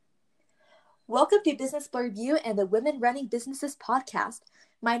Welcome to Business Blurred View and the Women Running Businesses podcast.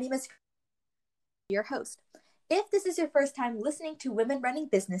 My name is your host. If this is your first time listening to Women Running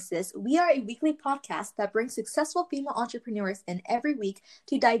Businesses, we are a weekly podcast that brings successful female entrepreneurs in every week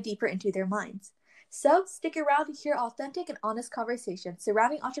to dive deeper into their minds. So stick around to hear authentic and honest conversations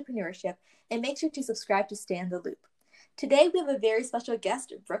surrounding entrepreneurship, and make sure to subscribe to stay in the loop. Today we have a very special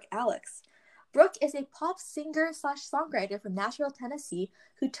guest, Brooke Alex. Brooke is a pop singer/songwriter from Nashville, Tennessee,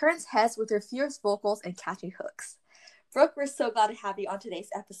 who turns heads with her fierce vocals and catchy hooks. Brooke, we're so glad to have you on today's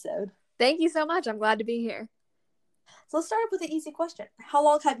episode. Thank you so much. I'm glad to be here. So let's start off with an easy question. How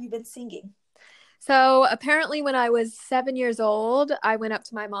long have you been singing? So apparently when I was 7 years old, I went up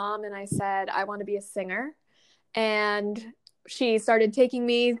to my mom and I said, I want to be a singer. And she started taking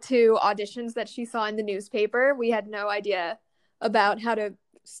me to auditions that she saw in the newspaper. We had no idea about how to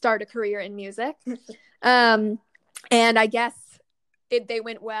start a career in music. And I guess they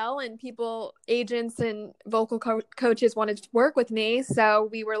went well, and agents and vocal coaches wanted to work with me. So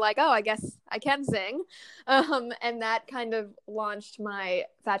we were like, oh, I guess I can sing. And that kind of launched my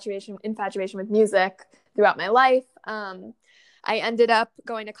infatuation with music throughout my life. I ended up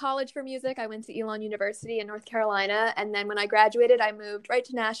going to college for music. I went to Elon University in North Carolina. And then when I graduated, I moved right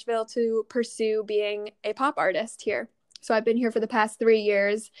to Nashville to pursue being a pop artist here. So I've been here for the past 3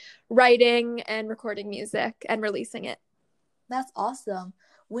 years, writing and recording music and releasing it. That's awesome.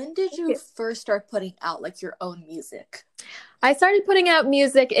 When did you first start putting out your own music? I started putting out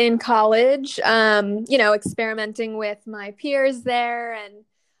music in college, experimenting with my peers there. And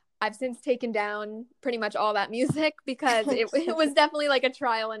I've since taken down pretty much all that music because it was definitely like a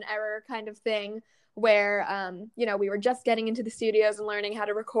trial and error kind of thing where, we were just getting into the studios and learning how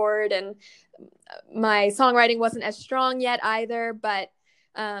to record, and my songwriting wasn't as strong yet either. But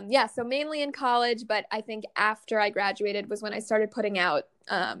so mainly in college, but I think after I graduated was when I started putting out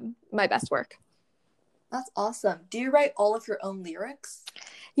my best work. That's awesome. Do you write all of your own lyrics?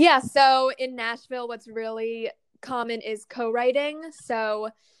 Yeah, so in Nashville, what's really common is co-writing. So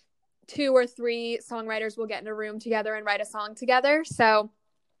 2 or 3 songwriters will get in a room together and write a song together. So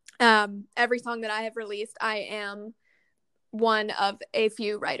every song that I have released, I am one of a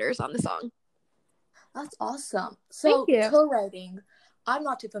few writers on the song. That's awesome. So co-writing, I'm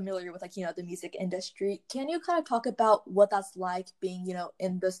not too familiar with the music industry. Can you kind of talk about what that's like being,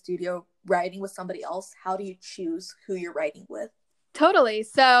 in the studio writing with somebody else? How do you choose who you're writing with? Totally.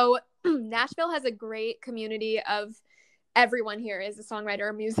 So Nashville has a great community of everyone here is a songwriter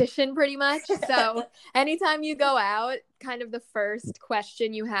or musician pretty much. So anytime you go out, kind of the first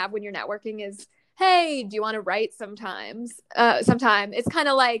question you have when you're networking is, hey, do you want to write sometime? It's kind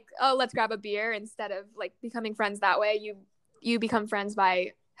of like, oh, let's grab a beer, instead of becoming friends that way. You become friends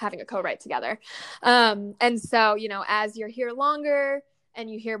by having a co-write together. And so, as you're here longer and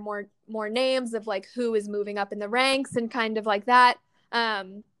you hear more names of who is moving up in the ranks and kind of like that,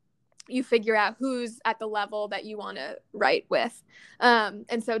 you figure out who's at the level that you want to write with.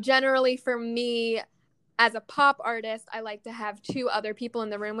 And so generally for me, as a pop artist, I like to have 2 other people in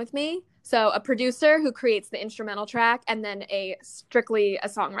the room with me. So a producer who creates the instrumental track, and then strictly a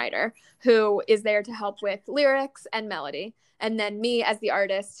songwriter who is there to help with lyrics and melody. And then me as the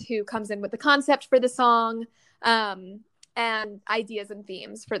artist who comes in with the concept for the song, and ideas and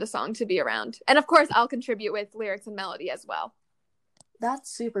themes for the song to be around. And of course, I'll contribute with lyrics and melody as well.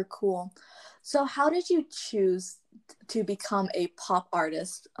 That's super cool. So how did you choose to become a pop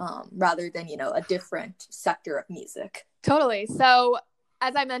artist rather than, a different sector of music? Totally. So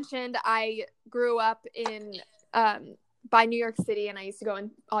as I mentioned, I grew up by New York City, and I used to go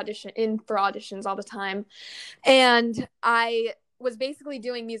in for auditions all the time. And I was basically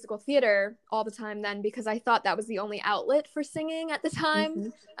doing musical theater all the time then, because I thought that was the only outlet for singing at the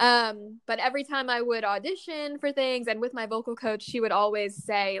time. Mm-hmm. But every time I would audition for things, and with my vocal coach, she would always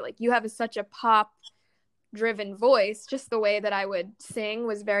say, you have such a pop driven voice. Just the way that I would sing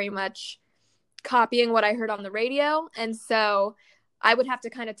was very much copying what I heard on the radio. And so I would have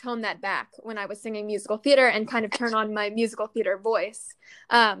to kind of tone that back when I was singing musical theater and kind of turn on my musical theater voice.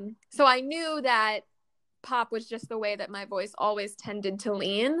 So I knew that pop was just the way that my voice always tended to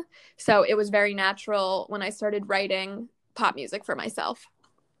lean. So it was very natural when I started writing pop music for myself.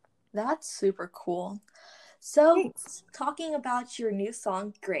 That's super cool. So talking about your new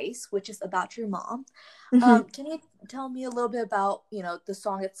song, Grace, which is about your mom, can you tell me a little bit about, the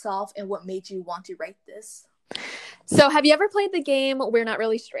song itself and what made you want to write this? So have you ever played the game We're Not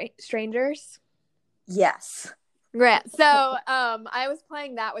Really Strangers? Yes. Great. So I was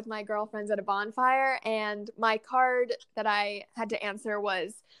playing that with my girlfriends at a bonfire, and my card that I had to answer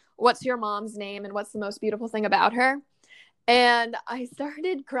was, what's your mom's name and what's the most beautiful thing about her? And I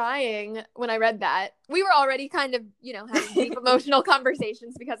started crying when I read that. We were already kind of, having deep emotional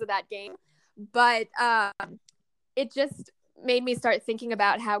conversations because of that game. But it just made me start thinking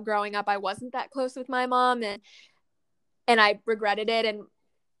about how growing up I wasn't that close with my mom, and I regretted it,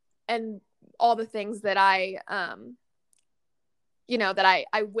 and all the things that I that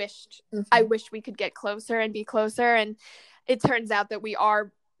I wished I wished we could get closer and be closer. And it turns out that we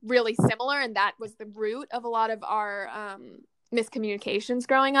are really similar, and that was the root of a lot of our miscommunications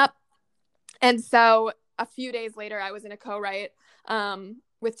growing up. And so a few days later, I was in a co-write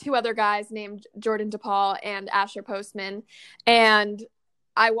with two other guys named Jordan DePaul and Asher Postman. And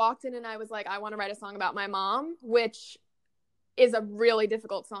I walked in and I was like, I want to write a song about my mom, which is a really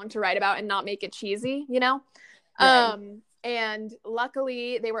difficult song to write about and not make it cheesy, Right. And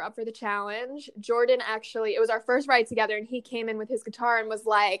luckily they were up for the challenge. Jordan it was our first write together, and he came in with his guitar and was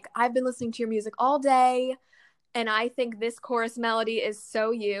like, I've been listening to your music all day, and I think this chorus melody is so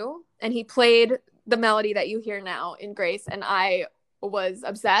you. And he played the melody that you hear now in Grace, and I was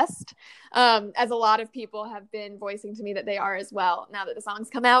obsessed, as a lot of people have been voicing to me that they are as well now that the song's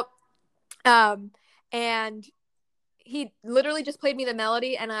come out. And he literally just played me the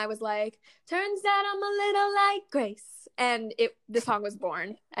melody, and I was like, turns out I'm a little like Grace. And the song was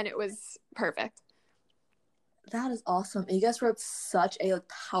born, and it was perfect. That is awesome. You guys wrote such a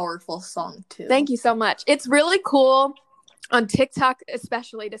powerful song too. Thank you so much. It's really cool on TikTok,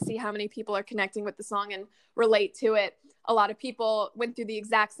 especially, to see how many people are connecting with the song and relate to it. A lot of people went through the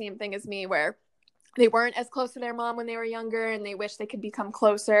exact same thing as me, where they weren't as close to their mom when they were younger, and they wish they could become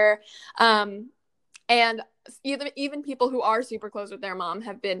closer. And even people who are super close with their mom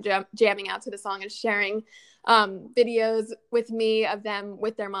have been jamming out to the song and sharing videos with me of them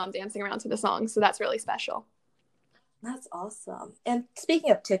with their mom dancing around to the song. So that's really special. That's awesome. And speaking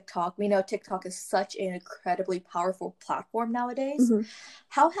of TikTok, we know TikTok is such an incredibly powerful platform nowadays. Mm-hmm.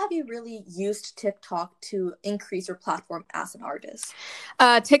 How have you really used TikTok to increase your platform as an artist?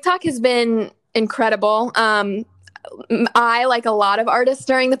 TikTok has been incredible. I, like a lot of artists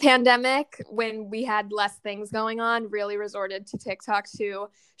during the pandemic, when we had less things going on, really resorted to TikTok to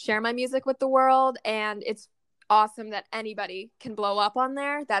share my music with the world. And it's awesome that anybody can blow up on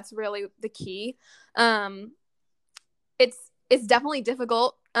there. That's really the key. It's definitely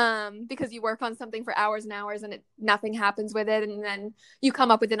difficult because you work on something for hours and hours, and nothing happens with it. And then you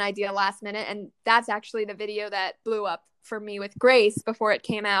come up with an idea last minute. And that's actually the video that blew up for me with Grace before it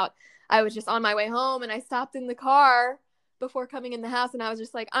came out. I was just on my way home, and I stopped in the car before coming in the house, and I was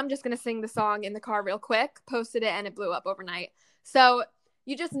just like, I'm just going to sing the song in the car real quick, posted it, and it blew up overnight. So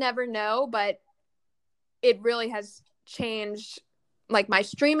you just never know, but it really has changed, like, my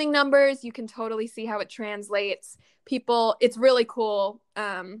streaming numbers. You can totally see how it translates. People, it's really cool.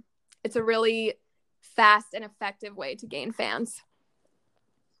 It's a really fast and effective way to gain fans.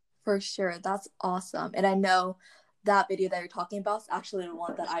 For sure. That's awesome. And I know that video that you're talking about is actually the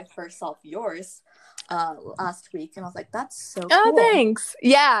one that I first saw of yours last week, and I was like, that's so cool. Oh, thanks.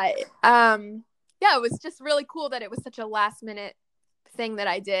 Yeah. It was just really cool that it was such a last minute thing that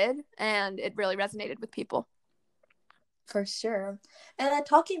I did, and it really resonated with people. For sure. And then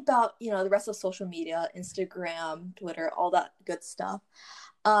talking about, the rest of social media, Instagram, Twitter, all that good stuff.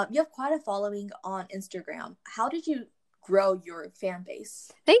 You have quite a following on Instagram. How did you grow your fan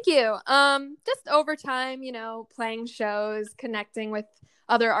base? Thank you. Just over time, playing shows, connecting with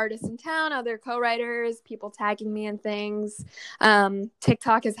other artists in town, other co-writers, people tagging me in things.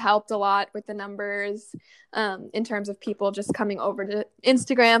 TikTok has helped a lot with the numbers, in terms of people just coming over to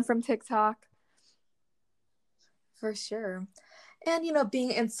Instagram from TikTok. For sure. And,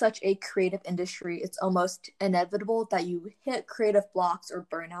 being in such a creative industry, it's almost inevitable that you hit creative blocks or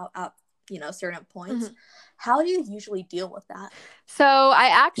burnout at certain points. Mm-hmm. How do you usually deal with that? So I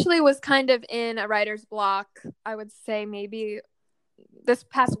actually was kind of in a writer's block, I would say maybe this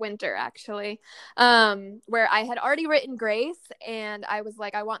past winter, actually, where I had already written Grace, and I was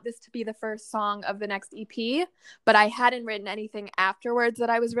like, I want this to be the first song of the next EP, but I hadn't written anything afterwards that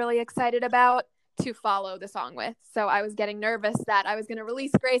I was really excited about to follow the song with. So I was getting nervous that I was going to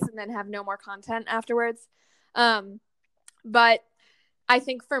release Grace and then have no more content afterwards. But I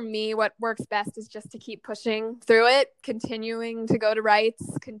think for me, what works best is just to keep pushing through it, continuing to go to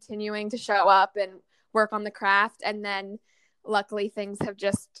writes, continuing to show up and work on the craft. And then luckily things have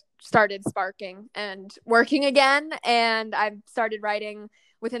just started sparking and working again. And I've started writing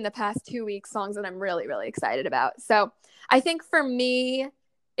within the past 2 weeks songs that I'm really, really excited about. So I think for me,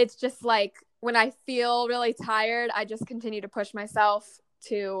 it's just like when I feel really tired, I just continue to push myself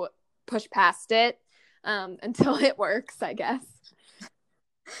to push past it until it works, I guess.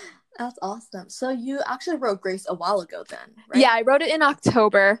 That's awesome. So you actually wrote Grace a while ago then, right? Yeah, I wrote it in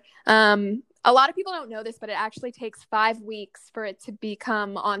October. A lot of people don't know this, but it actually takes 5 weeks for it to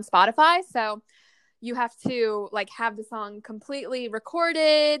become on Spotify. So you have to like have the song completely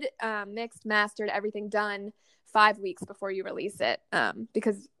recorded, mixed, mastered, everything done 5 weeks before you release it.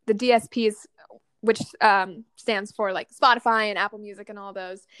 Because the DSPs, which stands for like Spotify and Apple Music and all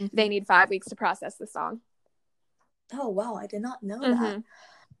those, they need 5 weeks to process the song. Oh, wow. I did not know that.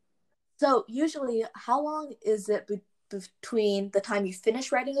 So usually, how long is it between the time you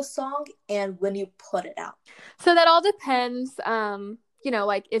finish writing a song and when you put it out? So that all depends.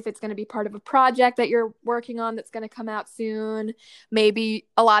 Like if it's going to be part of a project that you're working on that's going to come out soon. Maybe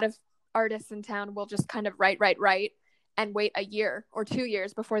a lot of artists in town will just kind of write and wait a year or 2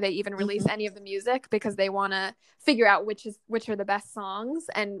 years before they even release any of the music, because they want to figure out which are the best songs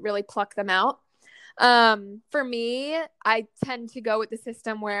and really pluck them out. For me, I tend to go with the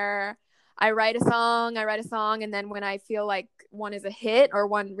system where I write a song, and then when I feel like one is a hit or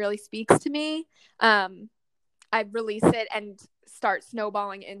one really speaks to me, I release it and start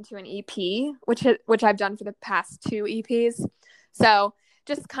snowballing into an EP, which I've done for the past 2 EPs. So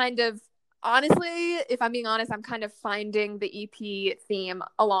just kind of, honestly, if I'm being honest, I'm kind of finding the EP theme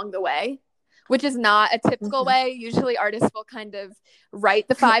along the way, which is not a typical way. Usually artists will kind of write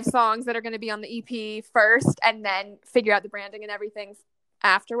the 5 songs that are going to be on the EP first and then figure out the branding and everything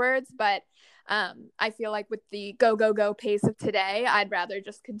afterwards. But I feel like with the go pace of today, I'd rather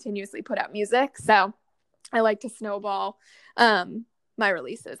just continuously put out music. So I like to snowball my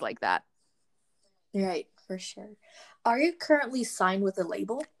releases like that. Right, for sure. Are you currently signed with a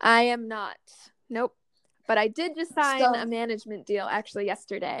label? I am not. Nope. But I did just sign a management deal actually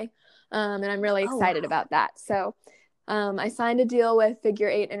yesterday. And I'm really excited about that. So I signed a deal with Figure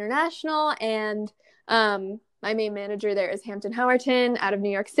 8 International, and my main manager there is Hampton Howerton out of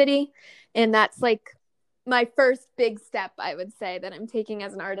New York City. And that's like my first big step, I would say, that I'm taking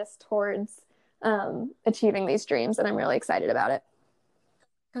as an artist towards achieving these dreams. And I'm really excited about it.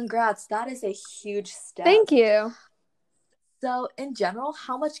 Congrats. That is a huge step. Thank you. So in general,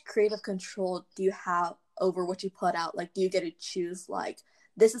 how much creative control do you have over what you put out? Like, do you get to choose, like,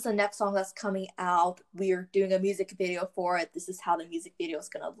 this is the next song that's coming out, we're doing a music video for it, this is how the music video is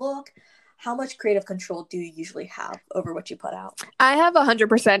going to look? How much creative control do you usually have over what you put out? I have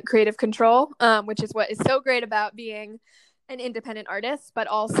 100% creative control, which is what is so great about being an independent artist. But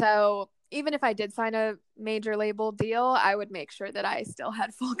also, even if I did sign a major label deal, I would make sure that I still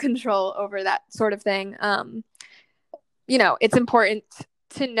had full control over that sort of thing. It's important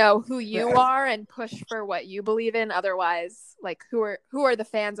to know who you are and push for what you believe in. Otherwise, like, who are the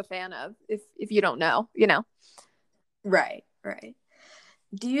fans a fan of if you don't know, Right.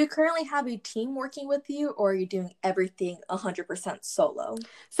 Do you currently have a team working with you, or are you doing everything 100% solo?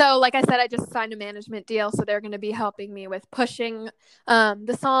 So like I said, I just signed a management deal, so they're going to be helping me with pushing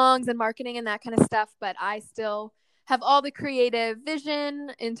the songs and marketing and that kind of stuff, but I still have all the creative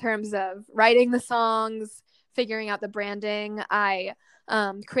vision in terms of writing the songs, figuring out the branding. I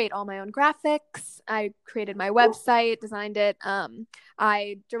create all my own graphics. I created my website, designed it.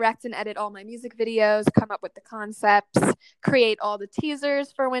 I direct and edit all my music videos, come up with the concepts, create all the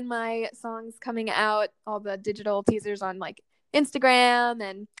teasers for when my song's coming out, all the digital teasers on like Instagram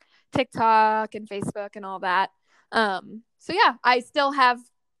and TikTok and Facebook and all that. So yeah, I still have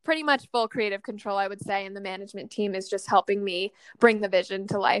pretty much full creative control, I would say, and the management team is just helping me bring the vision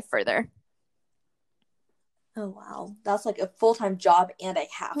to life further. Oh, wow. That's like a full-time job and a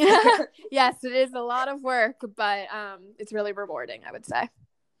half. Yes, it is a lot of work, but it's really rewarding, I would say.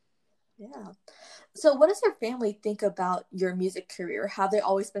 Yeah. So what does your family think about your music career? Have they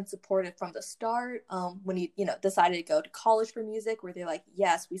always been supportive from the start? When you decided to go to college for music, were they like,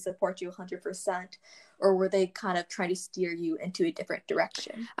 yes, we support you 100%? Or were they kind of trying to steer you into a different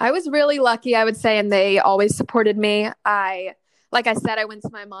direction? I was really lucky, I would say, and they always supported me. Like I said, I went to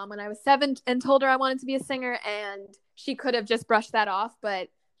my mom when I was 7 and told her I wanted to be a singer, and she could have just brushed that off, but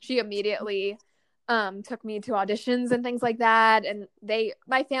she immediately took me to auditions and things like that. And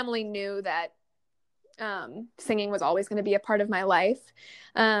my family knew that singing was always going to be a part of my life.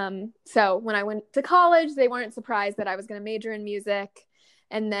 So when I went to college, they weren't surprised that I was going to major in music.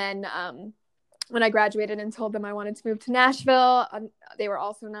 And then when I graduated and told them I wanted to move to Nashville, they were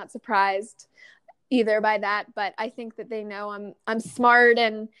also not surprised either by that. But I think that they know I'm smart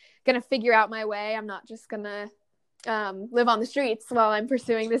and gonna figure out my way. I'm not just gonna live on the streets while I'm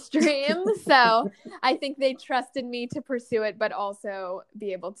pursuing this dream. So I think they trusted me to pursue it, but also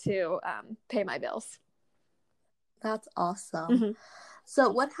be able to pay my bills. That's awesome. So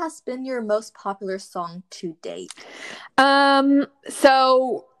what has been your most popular song to date?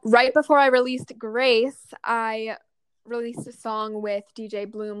 So right before I released Grace, I released a song with DJ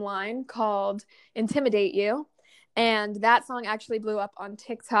Bloomline called Intimidate You. And that song actually blew up on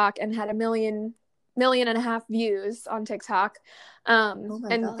TikTok and had a million and a half views on TikTok. Oh my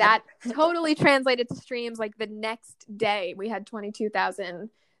And God. that totally translated to streams. Like the next day, we had 22,000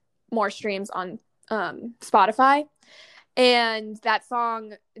 more streams on Spotify. And that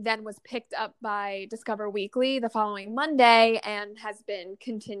song then was picked up by Discover Weekly the following Monday and has been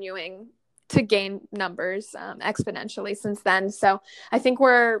continuing to gain numbers exponentially since then. So I think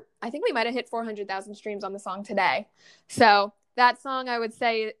we might have hit 400,000 streams on the song today. So that song, I would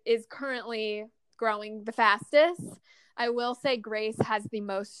say, is currently growing the fastest. I will say Grace has the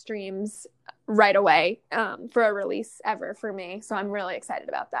most streams right away for a release ever for me. So I'm really excited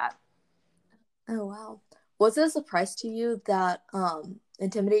about that. Oh, wow. Was it a surprise to you that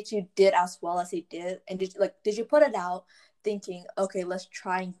Intimidate You did as well as it did? And did you put it out thinking, okay, let's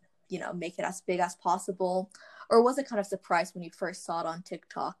try and, make it as big as possible? Or was it kind of surprised when you first saw it on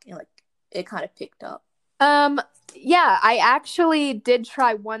TikTok and it kind of picked up? Yeah, I actually did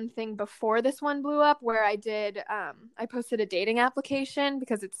try one thing before this one blew up where I posted a dating application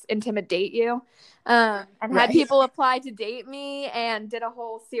because it's Intimidate You, and had people apply to date me and did a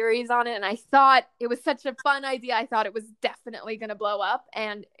whole series on it. And I thought it was such a fun idea. I thought it was definitely going to blow up,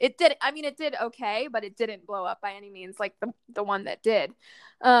 and it did. I mean, it did okay, but it didn't blow up by any means like the one that did.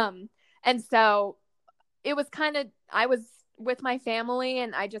 And so it was I was with my family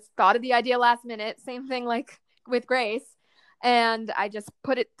and I just thought of the idea last minute. Same thing like with Grace. And I just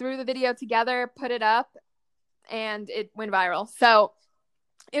threw the video together, put it up, and it went viral. So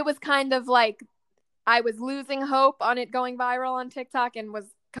it was kind of like I was losing hope on it going viral on TikTok and was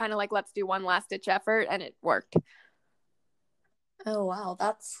kind of like, let's do one last ditch effort, and it worked. Oh, wow.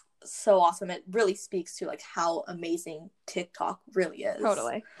 That's so awesome. It really speaks to how amazing TikTok really is.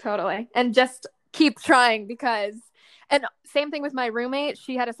 Totally. And just keep trying and same thing with my roommate.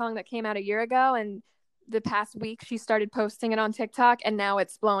 She had a song that came out a year ago, and the past week she started posting it on TikTok, and now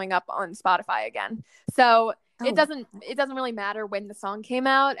it's blowing up on Spotify again. So it doesn't really matter when the song came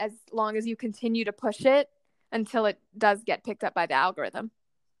out as long as you continue to push it until it does get picked up by the algorithm.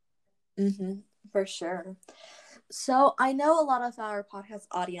 Mm-hmm, for sure. So I know a lot of our podcast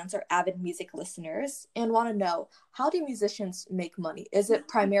audience are avid music listeners and want to know, how do musicians make money? Is it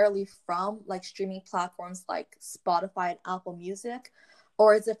primarily from streaming platforms like Spotify and Apple Music,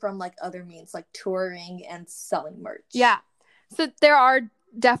 or is it from other means like touring and selling merch? Yeah. So there are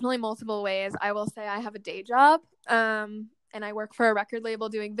definitely multiple ways. I will say I have a day job and I work for a record label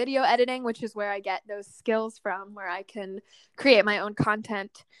doing video editing, which is where I get those skills from, where I can create my own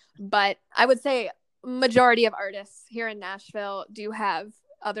content. But I would say majority of artists here in Nashville do have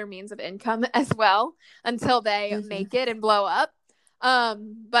other means of income as well until they make it and blow up.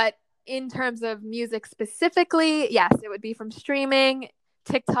 But in terms of music specifically, yes, it would be from streaming.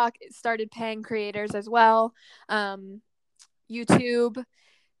 TikTok started paying creators as well. YouTube,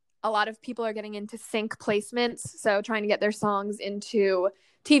 a lot of people are getting into sync placements, so trying to get their songs into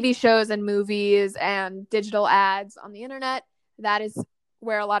TV shows and movies and digital ads on the internet. That is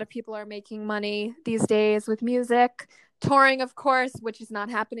where a lot of people are making money these days with music. Touring, of course, which is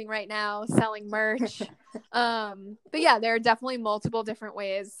not happening right now, selling merch. But yeah, there are definitely multiple different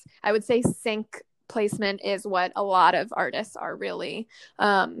ways. I would say sync placement is what a lot of artists are really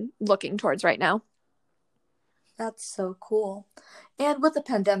looking towards right now. That's so cool. And with the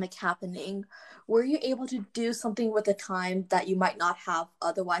pandemic happening, were you able to do something with the time that you might not have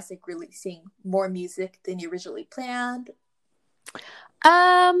otherwise, releasing more music than you originally planned?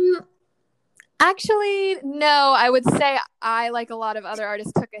 Actually, no. I would say I, like a lot of other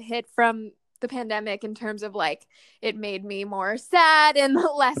artists, took a hit from the pandemic in terms of it made me more sad and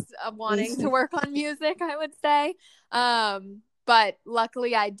less of wanting to work on music, I would say. But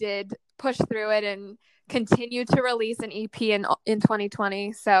luckily I did push through it and continue to release an EP in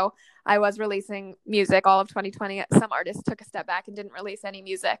 2020. So I was releasing music all of 2020. Some artists took a step back and didn't release any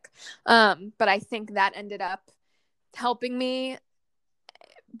music. But I think that ended up helping me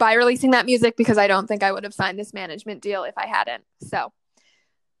by releasing that music, because I don't think I would have signed this management deal if I hadn't. So.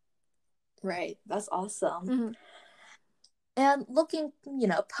 Right. That's awesome. Mm-hmm. And looking,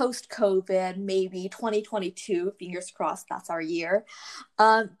 post-COVID, maybe 2022, fingers crossed, that's our year.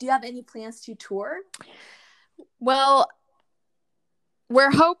 Do you have any plans to tour? Well,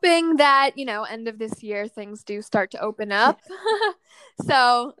 we're hoping that, end of this year, things do start to open up.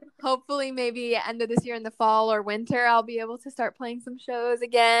 So hopefully maybe end of this year in the fall or winter, I'll be able to start playing some shows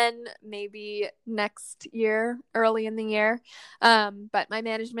again, maybe next year, early in the year. But my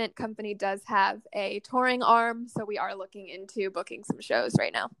management company does have a touring arm, so we are looking into booking some shows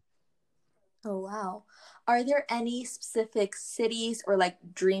right now. Oh, wow. Are there any specific cities or like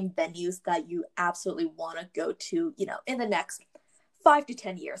dream venues that you absolutely want to go to, in the next 5 to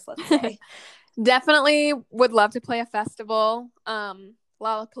 10 years, let's say? Definitely would love to play a festival.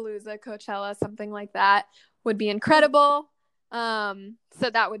 Lollapalooza, Coachella, something like that would be incredible. So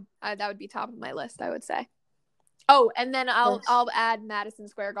that would be top of my list, I would say. Oh, and then I'll add Madison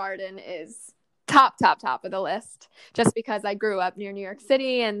Square Garden is top of the list, just because I grew up near New York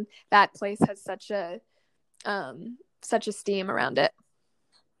City and that place has such a steam around it.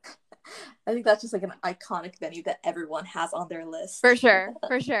 I think that's just like an iconic venue that everyone has on their list. For sure.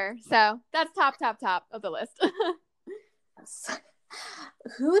 So that's top of the list. Yes.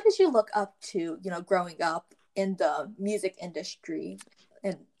 Who did you look up to, growing up in the music industry?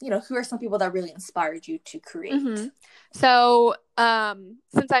 And, who are some people that really inspired you to create? Mm-hmm. So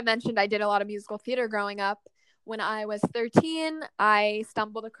since I mentioned I did a lot of musical theater growing up, when I was 13, I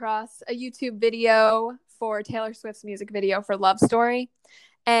stumbled across a YouTube video for Taylor Swift's music video for Love Story.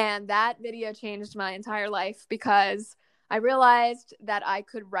 And that video changed my entire life because I realized that I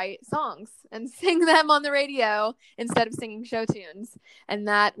could write songs and sing them on the radio instead of singing show tunes. And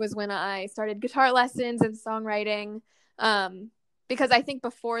that was when I started guitar lessons and songwriting. Because I think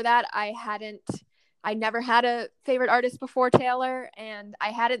before that, I never had a favorite artist before Taylor, and I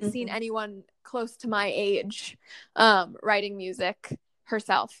hadn't seen anyone close to my age writing music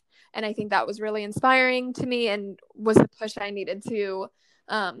herself. And I think that was really inspiring to me and was the push I needed to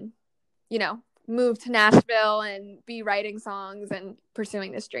move to Nashville and be writing songs and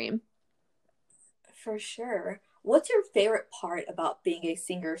pursuing this dream. For sure. What's your favorite part about being a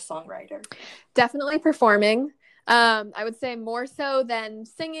singer-songwriter? Definitely performing. I would say more so than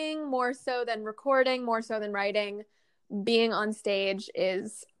singing, more so than recording, more so than writing. Being on stage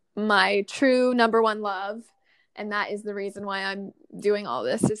is my true number one love. And that is the reason why I'm doing all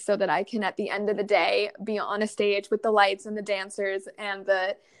this, is so that I can, at the end of the day, be on a stage with the lights and the dancers and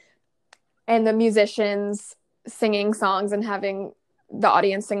the musicians singing songs and having the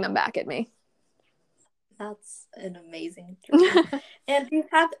audience sing them back at me. That's an amazing dream. And do you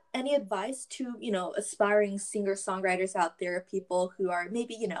have any advice to, aspiring singer-songwriters out there, people who are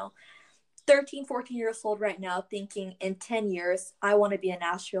maybe, 13, 14 years old right now, thinking in 10 years, I want to be in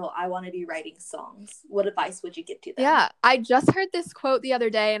Nashville, I want to be writing songs? What advice would you give to them? Yeah, I just heard this quote the other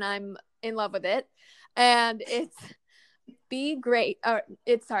day and I'm in love with it. And it's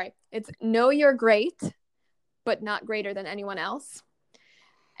it's know you're great, but not greater than anyone else.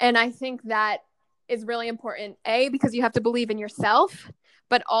 And I think that is really important, because you have to believe in yourself,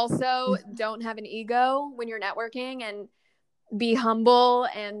 but also don't have an ego when you're networking, and be humble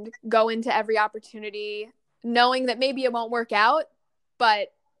and go into every opportunity knowing that maybe it won't work out, but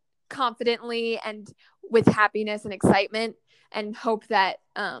confidently and with happiness and excitement, and hope that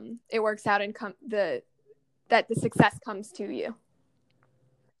it works out and that the success comes to you.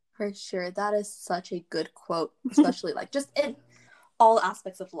 For sure. That is such a good quote, especially like just in all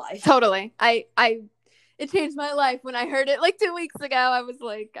aspects of life. Totally. It changed my life when I heard it like 2 weeks ago. I was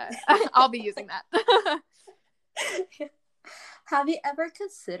like, I'll be using that. Have you ever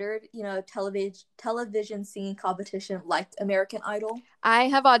considered, television singing competition like American Idol? I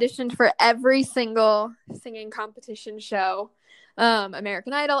have auditioned for every single singing competition show.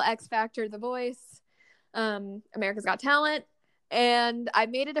 American Idol, X Factor, The Voice, America's Got Talent. And I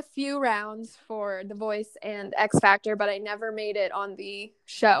made it a few rounds for The Voice and X Factor, but I never made it on the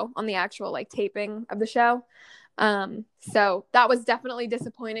show, on the actual like taping of the show. So that was definitely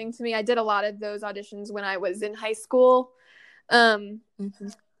disappointing to me. I did a lot of those auditions when I was in high school. It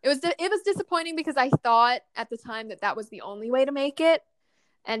was disappointing because I thought at the time that was the only way to make it.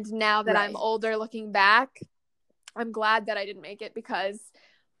 And now that I'm older, looking back, I'm glad that I didn't make it, because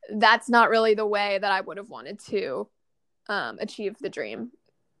that's not really the way that I would have wanted to achieve the dream.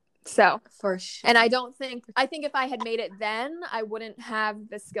 So for sure. And I think if I had made it then, I wouldn't have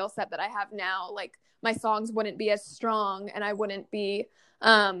the skill set that I have now. Like, my songs wouldn't be as strong, and I wouldn't be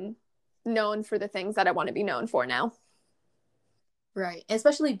known for the things that I want to be known for now. Right.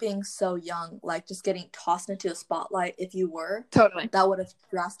 Especially being so young, like just getting tossed into a spotlight, if you were. Totally. That would have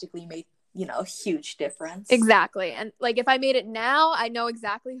drastically made, a huge difference. Exactly. And like, if I made it now, I know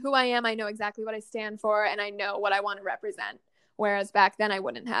exactly who I am. I know exactly what I stand for, and I know what I want to represent. Whereas back then I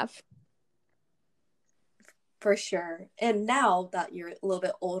wouldn't have. For sure. And now that you're a little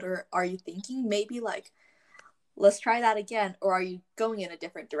bit older, are you thinking maybe like, let's try that again? Or are you going in a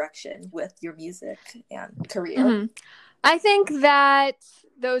different direction with your music and career? Mm-hmm. I think that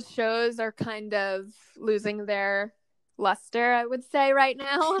those shows are kind of losing their luster, I would say, right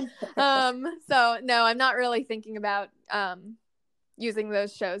now. So no, I'm not really thinking about using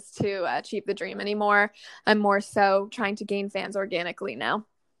those shows to achieve the dream anymore. I'm more so trying to gain fans organically now.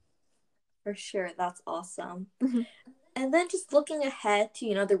 For sure. That's awesome. Mm-hmm. And then just looking ahead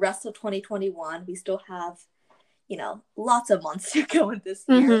to, the rest of 2021, we still have, lots of months to go in this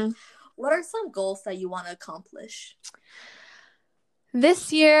year. Mm-hmm. What are some goals that you want to accomplish?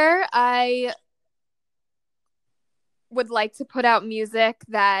 This year, I would like to put out music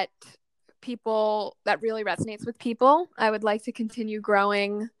that really resonates with people. I would like to continue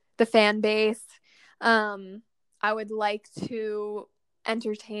growing the fan base. I would like to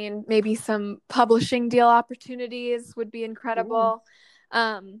entertain maybe some publishing deal opportunities would be incredible.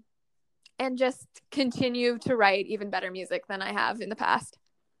 And just continue to write even better music than I have in the past.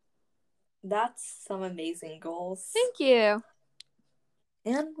 That's some amazing goals. Thank you.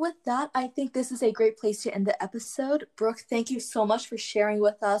 And with that, I think this is a great place to end the episode. Brooke, thank you so much for sharing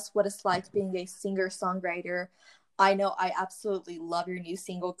with us what it's like being a singer-songwriter. I know I absolutely love your new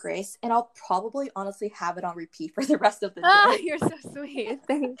single, Grace, and I'll probably honestly have it on repeat for the rest of the day. You're so sweet.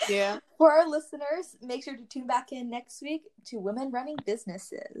 Thank you. For our listeners, make sure to tune back in next week to Women Running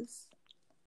Businesses.